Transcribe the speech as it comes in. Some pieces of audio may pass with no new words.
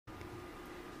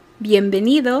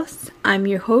Bienvenidos, I'm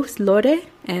your host Lore,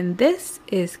 and this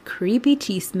is Creepy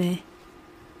Chisme.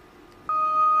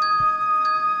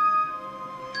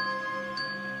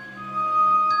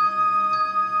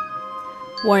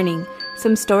 Warning,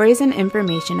 some stories and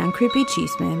information on Creepy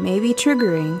Chisme may be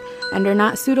triggering and are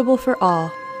not suitable for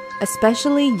all,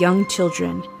 especially young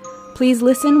children. Please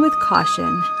listen with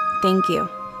caution. Thank you.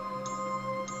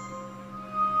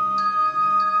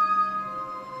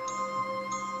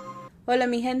 Hola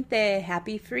mi gente,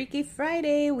 happy Freaky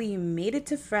Friday. We made it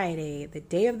to Friday, the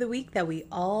day of the week that we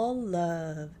all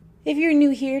love. If you're new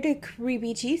here to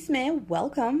Creepy Chisme,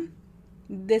 welcome.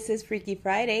 This is Freaky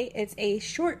Friday. It's a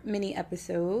short mini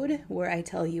episode where I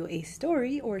tell you a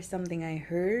story or something I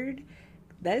heard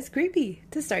that is creepy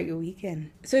to start your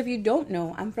weekend. So if you don't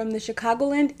know, I'm from the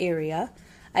Chicagoland area.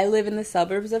 I live in the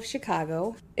suburbs of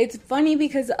Chicago. It's funny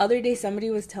because the other day somebody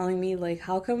was telling me, like,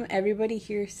 how come everybody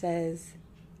here says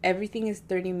everything is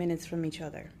 30 minutes from each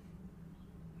other?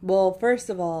 Well, first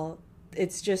of all,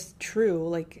 it's just true.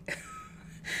 Like,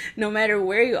 no matter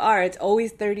where you are, it's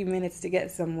always 30 minutes to get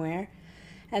somewhere.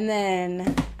 And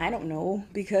then, I don't know,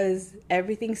 because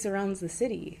everything surrounds the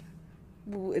city.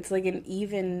 It's like an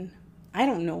even, I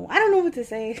don't know what to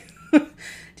say.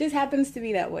 Just happens to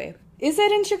be that way. Is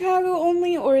that in Chicago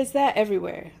only, or is that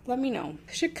everywhere? Let me know.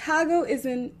 Chicago is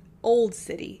an old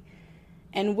city.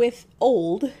 And with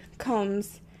old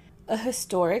comes a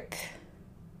historic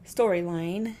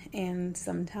storyline, and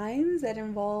sometimes that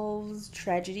involves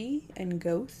tragedy and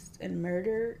ghosts and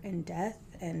murder and death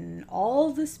and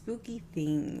all the spooky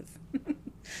things.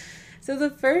 So the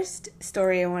first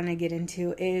story I want to get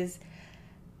into is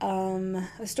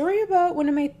a story about one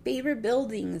of my favorite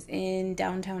buildings in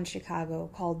downtown Chicago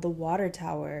called the Water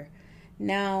Tower.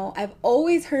 Now, I've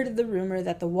always heard of the rumor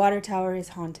that the Water Tower is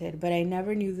haunted, but I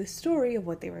never knew the story of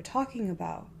what they were talking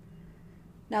about.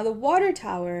 Now, the Water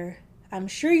Tower, I'm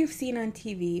sure you've seen on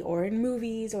TV or in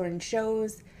movies or in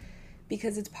shows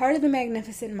because it's part of the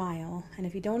Magnificent Mile. And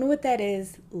if you don't know what that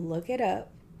is, look it up.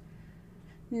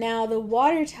 Now, the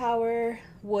Water Tower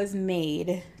was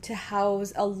made to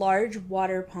house a large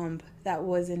water pump that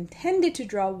was intended to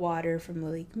draw water from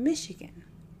Lake Michigan.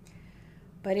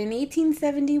 But in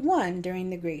 1871, during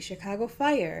the Great Chicago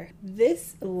Fire,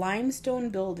 this limestone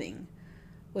building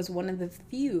was one of the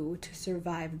few to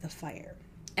survive the fire.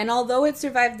 And although it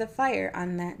survived the fire,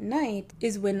 on that night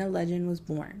is when a legend was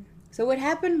born. So what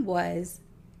happened was,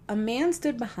 a man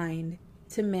stood behind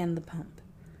to man the pump.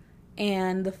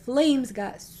 And the flames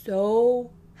got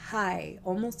so high,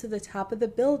 almost to the top of the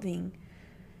building.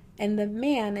 And the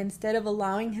man, instead of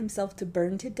allowing himself to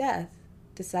burn to death,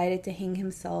 decided to hang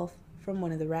himself from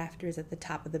one of the rafters at the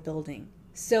top of the building.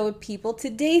 So people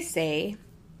today say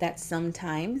that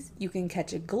sometimes you can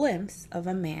catch a glimpse of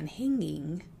a man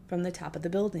hanging from the top of the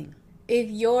building. If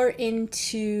you're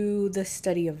into the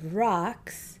study of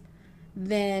rocks,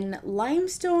 then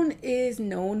limestone is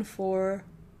known for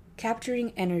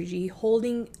capturing energy,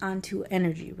 holding onto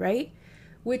energy, right?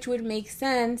 Which would make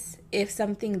sense if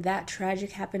something that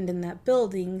tragic happened in that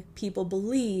building. People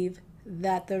believe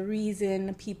that the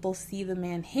reason people see the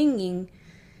man hanging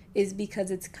is because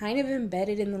it's kind of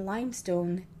embedded in the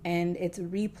limestone and it's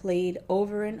replayed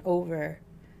over and over,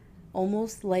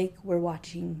 almost like we're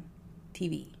watching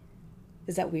TV.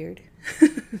 Is that weird?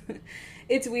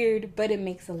 It's weird, but it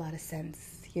makes a lot of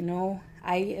sense, you know?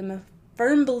 I am a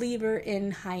firm believer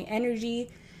in high energy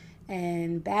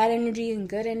and bad energy and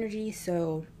good energy,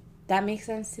 so that makes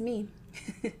sense to me.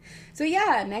 So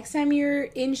yeah, next time you're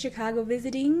in Chicago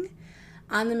visiting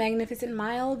on the Magnificent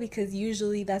Mile, because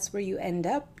usually that's where you end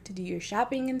up to do your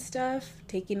shopping and stuff,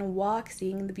 taking a walk,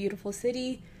 seeing the beautiful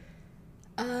city,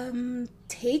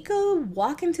 take a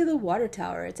walk into the Water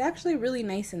Tower. It's actually really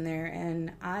nice in there,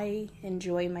 and I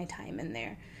enjoy my time in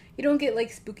there. You don't get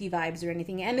like spooky vibes or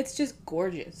anything, and it's just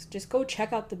gorgeous. Just go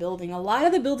check out the building. A lot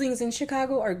of the buildings in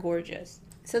Chicago are gorgeous.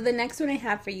 So the next one I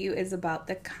have for you is about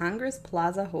the Congress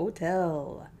Plaza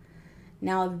Hotel.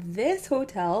 Now, this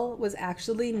hotel was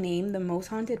actually named the most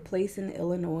haunted place in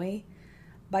Illinois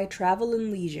by Travel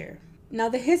and Leisure. Now,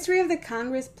 the history of the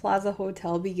Congress Plaza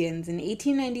Hotel begins in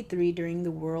 1893 during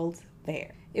the World's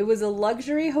Fair. It was a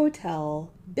luxury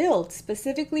hotel built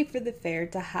specifically for the fair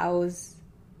to house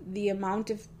the amount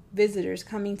of visitors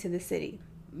coming to the city.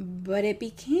 But it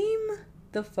became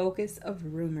the focus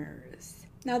of rumors.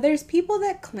 Now, there's people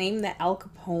that claim that Al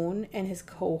Capone and his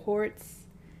cohorts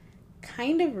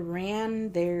kind of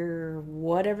ran their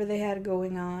whatever they had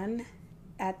going on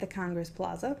at the Congress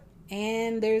Plaza.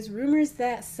 And there's rumors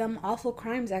that some awful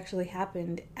crimes actually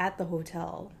happened at the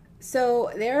hotel.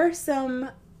 So there are some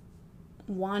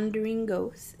wandering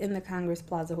ghosts in the Congress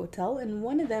Plaza Hotel, and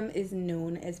one of them is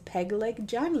known as Pegleg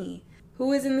Johnny,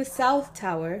 who is in the South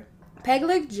Tower.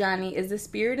 Pegleg Johnny is the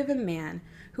spirit of a man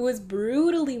who was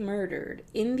brutally murdered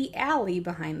in the alley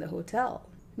behind the hotel.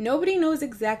 Nobody knows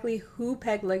exactly who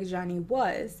Pegleg Johnny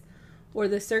was or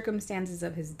the circumstances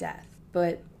of his death,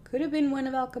 but could have been one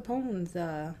of Al Capone's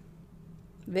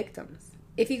victims.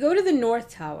 If you go to the North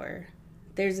Tower,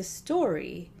 there's a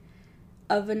story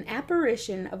of an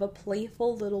apparition of a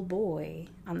playful little boy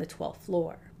on the 12th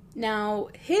floor. Now,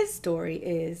 his story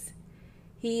is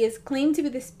he is claimed to be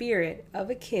the spirit of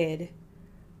a kid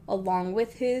along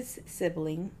with his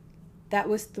sibling that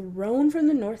was thrown from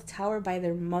the North Tower by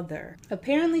their mother.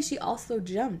 Apparently, she also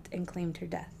jumped and claimed her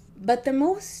death. But the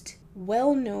most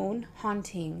well-known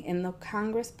haunting in the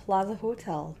Congress Plaza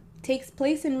Hotel takes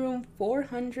place in room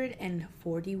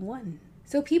 441.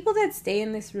 So people that stay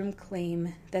in this room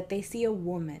claim that they see a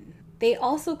woman. They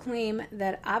also claim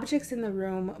that objects in the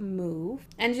room move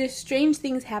and just strange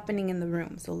things happening in the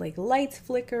room. So like lights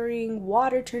flickering,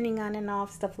 water turning on and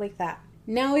off, stuff like that.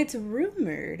 Now it's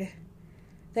rumored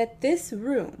that this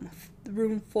room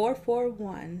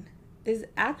 441, is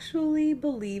actually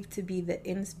believed to be the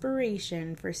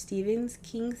inspiration for Stephen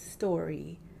King's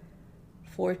story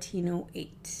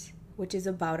 1408, which is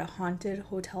about a haunted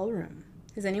hotel room.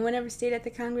 Has anyone ever stayed at the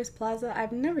Congress Plaza?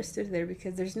 I've never stood there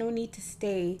because there's no need to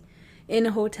stay in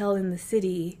a hotel in the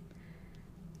city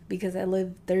because I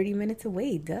live 30 minutes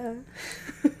away, duh.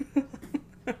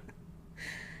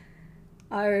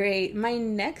 All right, my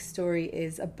next story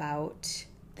is about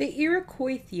the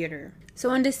Iroquois Theater. So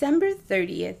on December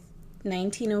 30th,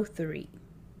 1903,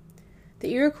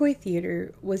 the Iroquois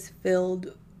Theater was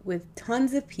filled with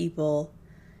tons of people.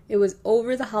 It was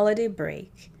over the holiday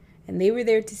break, and they were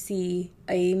there to see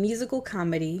a musical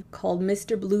comedy called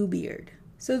Mr. Bluebeard.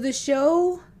 So the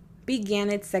show began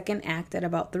its second act at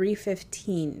about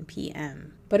 3:15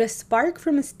 p.m., but a spark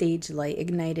from a stage light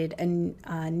ignited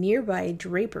a nearby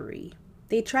drapery.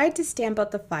 They tried to stamp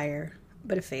out the fire,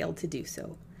 but it failed to do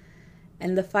so,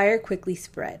 and the fire quickly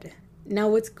spread. Now,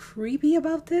 what's creepy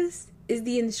about this is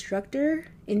the instructor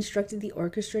instructed the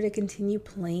orchestra to continue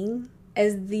playing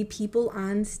as the people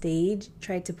on stage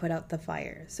tried to put out the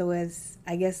fire. So as,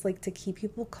 I guess, like to keep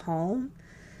people calm,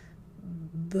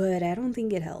 but I don't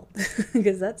think it helped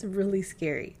because that's really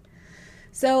scary.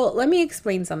 So let me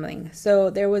explain something. So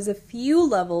there was a few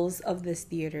levels of this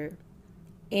theater,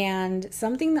 and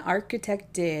something the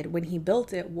architect did when he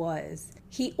built it was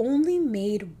he only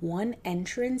made one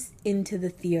entrance into the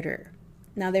theater.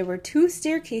 Now there were 2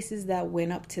 staircases that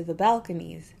went up to the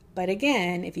balconies, but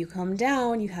again, if you come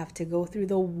down, you have to go through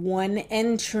the one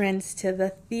entrance to the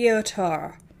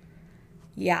theater.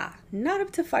 Yeah, not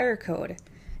up to fire code.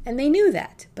 And they knew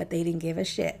that, but they didn't give a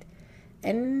shit.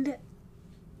 And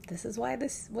this is why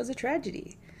this was a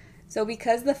tragedy. So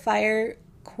because the fire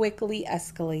quickly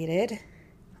escalated,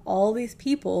 all these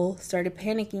people started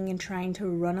panicking and trying to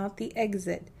run out the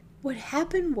exit. What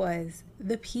happened was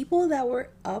the people that were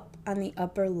up on the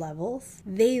upper levels,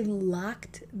 they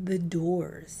locked the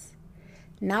doors.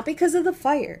 Not because of the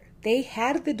fire. They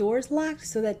had the doors locked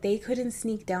so that they couldn't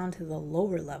sneak down to the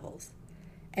lower levels.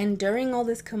 And during all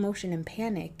this commotion and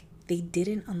panic, they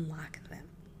didn't unlock them.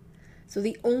 So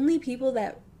the only people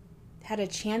that had a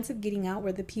chance of getting out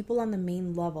were the people on the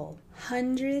main level.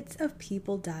 Hundreds of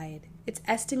people died. It's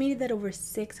estimated that over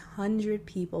 600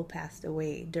 people passed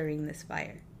away during this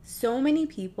fire. So many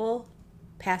people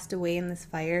passed away in this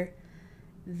fire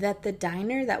that the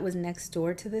diner that was next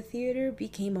door to the theater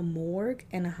became a morgue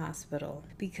and a hospital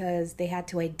because they had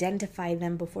to identify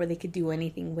them before they could do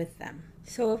anything with them.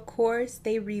 So of course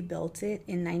they rebuilt it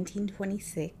in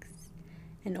 1926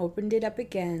 and opened it up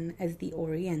again as the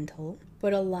Oriental.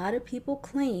 But a lot of people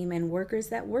claim, and workers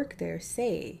that work there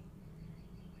say,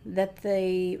 that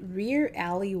the rear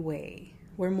alleyway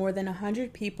where more than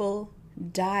 100 people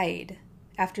died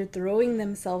after throwing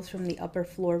themselves from the upper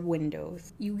floor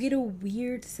windows. You get a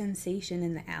weird sensation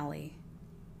in the alley,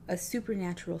 a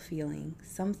supernatural feeling.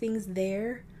 Something's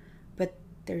there, but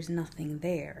there's nothing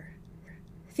there.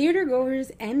 Theater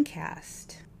goers and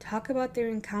cast talk about their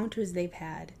encounters they've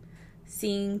had,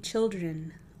 seeing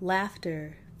children,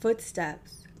 laughter,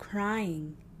 footsteps,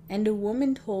 crying, and a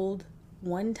woman told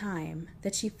one time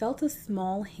that she felt a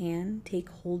small hand take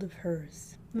hold of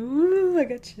hers. Ooh, I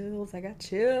got chills.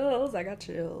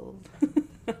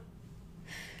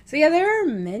 So yeah, there are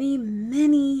many,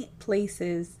 many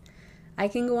places. I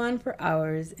can go on for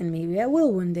hours, and maybe I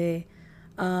will one day,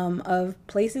 of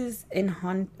places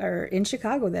in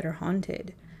Chicago that are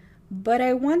haunted. But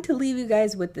I want to leave you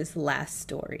guys with this last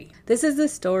story. This is the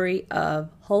story of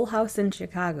Hull House in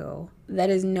Chicago that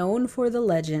is known for the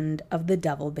legend of the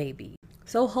Devil Baby.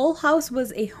 So Hull House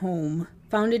was a home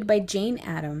founded by Jane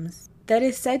Addams that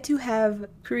is said to have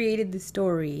created the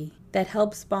story that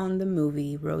helped spawn the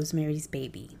movie Rosemary's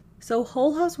Baby. So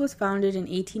Hull House was founded in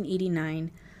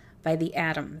 1889 by the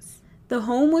Addams. The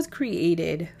home was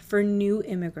created for new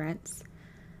immigrants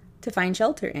to find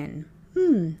shelter in.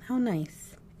 How nice.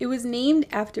 It was named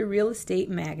after real estate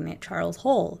magnate Charles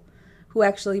Hull, who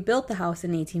actually built the house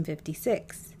in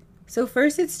 1856. So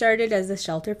first it started as a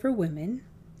shelter for women,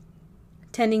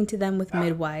 tending to them with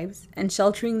midwives and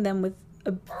sheltering them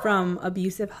from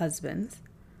abusive husbands.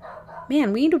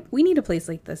 Man, we need a place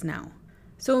like this now.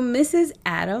 So Mrs.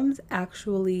 Addams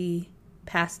actually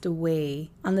passed away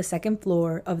on the second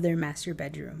floor of their master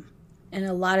bedroom. And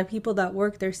a lot of people that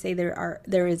work there say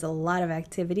there is a lot of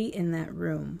activity in that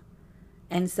room.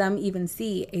 And some even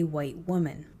see a white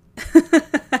woman.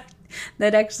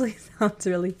 That actually sounds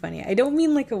really funny. I don't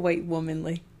mean like a white woman,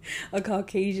 like a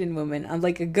Caucasian woman. I'm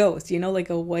like a ghost, like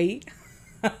a white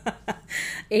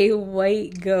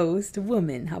ghost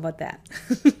woman. How about that?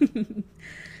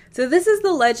 So this is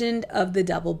the legend of the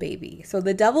Devil Baby. So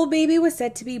the Devil Baby was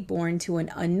said to be born to an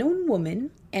unknown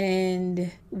woman.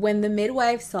 And when the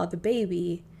midwives saw the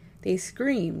baby, they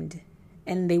screamed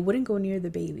and they wouldn't go near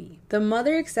the baby. The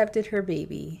mother accepted her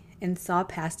baby and saw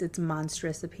past its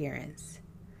monstrous appearance.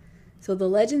 So the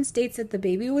legend states that the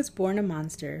baby was born a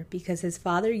monster because his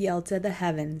father yelled to the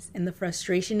heavens in the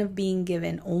frustration of being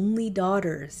given only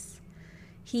daughters.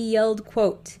 He yelled,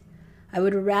 quote, "I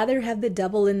would rather have the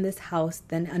devil in this house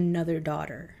than another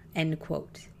daughter," end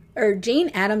quote. Jane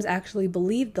Addams actually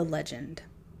believed the legend.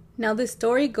 Now the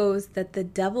story goes that the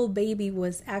Devil Baby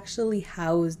was actually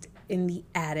housed in the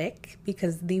attic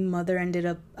because the mother ended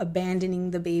up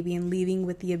abandoning the baby and leaving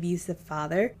with the abusive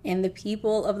father, and the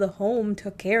people of the home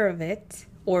took care of it,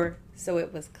 or so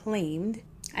it was claimed.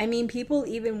 I mean, people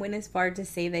even went as far to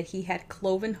say that he had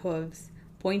cloven hooves,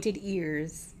 pointed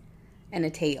ears, and a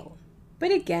tail.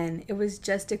 But again, it was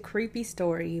just a creepy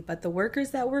story, but the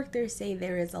workers that work there say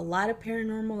there is a lot of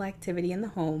paranormal activity in the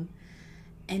home,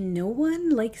 and no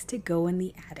one likes to go in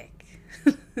the attic.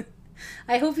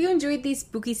 I hope you enjoyed these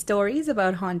spooky stories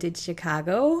about haunted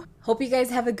Chicago. Hope you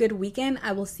guys have a good weekend.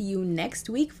 I will see you next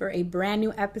week for a brand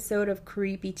new episode of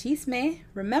Creepy Chisme.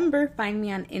 Remember, find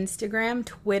me on Instagram,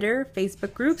 Twitter,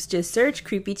 Facebook groups. Just search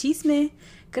Creepy Chisme.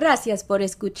 Gracias por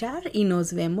escuchar y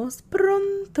nos vemos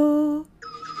pronto.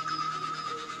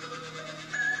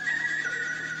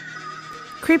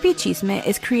 Creepy Chisme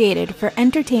is created for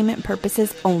entertainment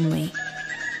purposes only.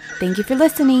 Thank you for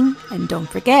listening, and don't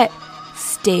forget,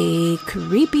 stay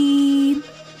creepy.